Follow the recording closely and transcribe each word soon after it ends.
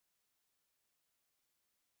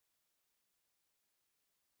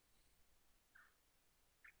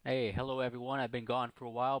Hey, hello everyone. I've been gone for a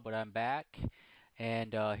while, but I'm back.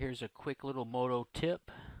 And here's a quick little Modo tip.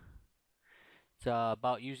 It's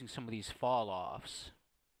about using some of these fall-offs,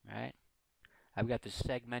 right? I've got this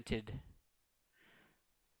segmented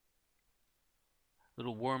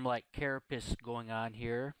little worm-like carapace going on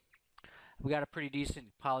here. We got a pretty decent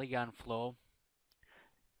polygon flow.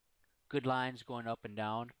 Good lines going up and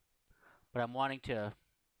down. But I'm wanting to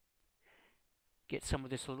get some of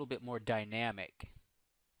this a little bit more dynamic,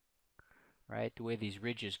 right? The way these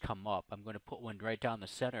ridges come up. I'm going to put one right down the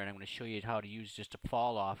center, and I'm going to show you how to use just a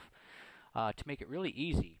fall-off to make it really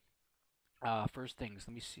easy. First things,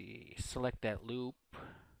 let me see. Select that loop.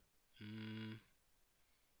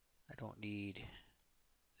 I don't need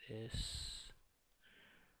this.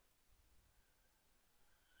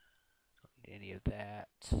 Don't need any of that.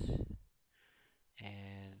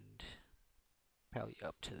 And probably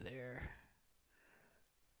up to there.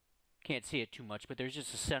 Can't see it too much, but there's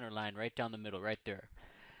just a center line right down the middle, right there.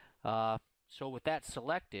 So with that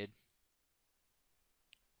selected,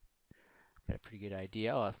 got a pretty good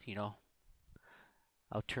idea.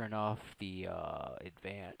 I'll turn off the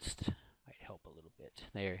advanced. Might help a little bit.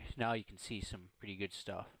 There. Now you can see some pretty good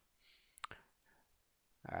stuff.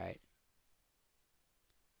 All right.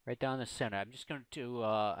 Right down the center. I'm just going to.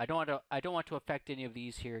 I don't want to affect any of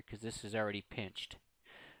these here because this is already pinched.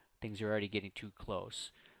 Things are already getting too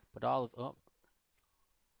close. But all of. Oh.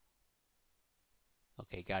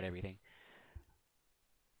 Okay, got everything.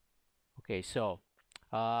 Okay, so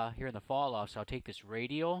here in the Falloffs, I'll take this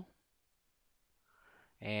radial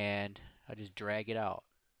and I'll just drag it out.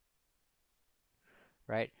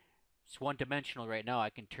 Right? It's one-dimensional right now. I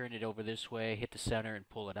can turn it over this way, hit the center, and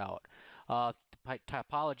pull it out. The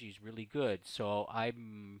topology is really good, so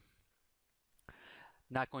I'm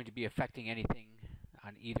not going to be affecting anything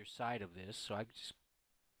on either side of this. So I just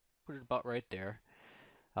put it about right there.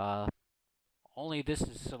 Only this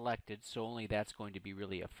is selected, so only that's going to be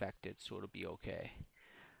really affected, so it'll be okay.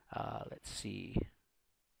 Let's see.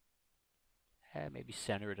 Maybe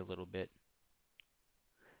center it a little bit.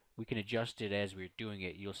 We can adjust it as we're doing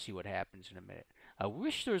it. You'll see what happens in a minute. I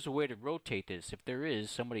wish there was a way to rotate this. If there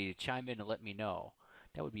is, somebody to chime in and let me know.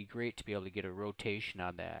 That would be great to be able to get a rotation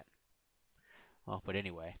on that. Well, but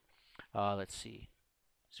anyway, let's see.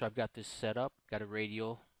 So I've got this set up. Got a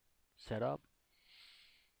radial set up.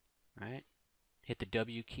 Right. Hit the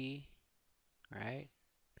W key. Right.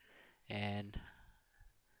 And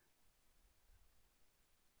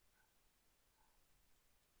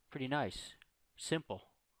pretty nice. Simple.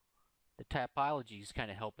 The topology is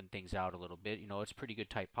kind of helping things out a little bit. You know, it's pretty good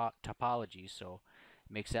topology, so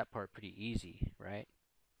it makes that part pretty easy, right?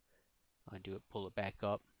 Undo it, pull it back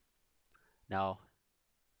up. Now,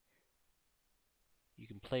 you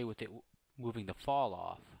can play with it moving the fall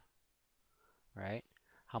off, right?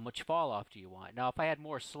 How much fall off do you want? Now, if I had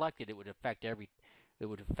more selected, it would affect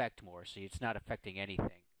more. See, it's not affecting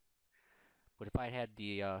anything. But if I had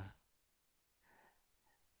the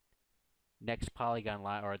next polygon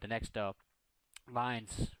line or the next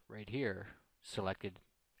lines right here selected,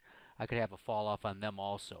 I could have a fall off on them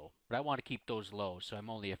also. But I want to keep those low, so I'm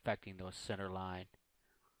only affecting those center line.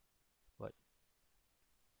 But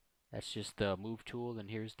that's just the move tool, and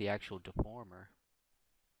here's the actual deformer.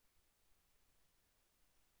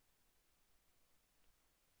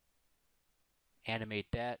 Animate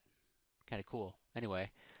that. Kind of cool. Anyway,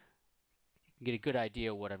 you can get a good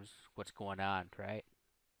idea what's going on, right?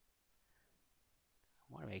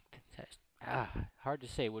 I want to make that. Hard to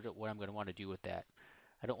say what I'm going to want to do with that.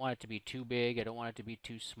 I don't want it to be too big. I don't want it to be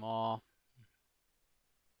too small.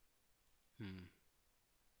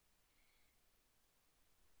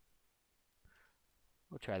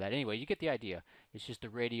 We'll try that. Anyway, you get the idea. It's just the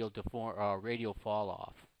radial fall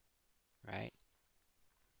off, right?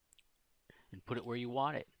 And put it where you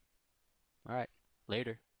want it. All right.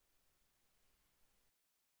 Later.